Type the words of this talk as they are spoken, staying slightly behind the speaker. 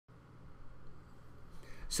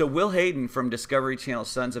So Will Hayden from Discovery Channel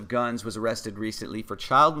Sons of Guns was arrested recently for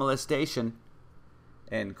child molestation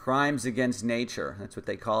and crimes against nature. That's what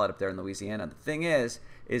they call it up there in Louisiana. The thing is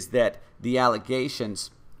that the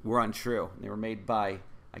allegations were untrue. They were made by,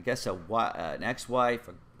 I guess, an ex-wife,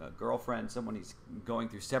 a girlfriend, someone he's going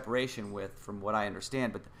through separation with, from what I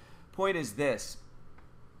understand. But the point is this.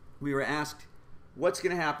 We were asked, what's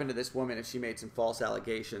going to happen to this woman if she made some false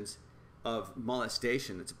allegations of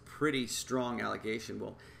molestation? It's a pretty strong allegation.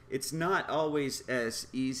 Well, it's not always as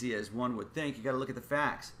easy as one would think. You got to look at the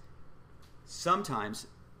facts. Sometimes,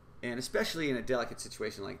 and especially in a delicate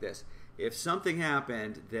situation like this, if something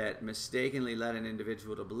happened that mistakenly led an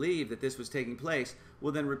individual to believe that this was taking place,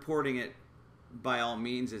 well, then reporting it by all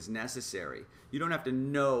means is necessary. You don't have to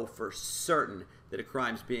know for certain that a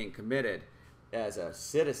crime's being committed as a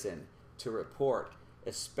citizen to report,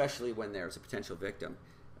 especially when there's a potential victim.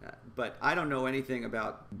 But I don't know anything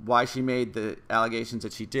about why she made the allegations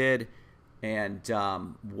that she did and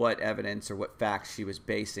what evidence or what facts she was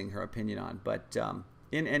basing her opinion on. But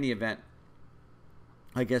in any event,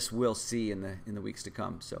 I guess we'll see in the weeks to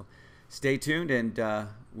come. So stay tuned, and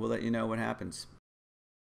we'll let you know what happens.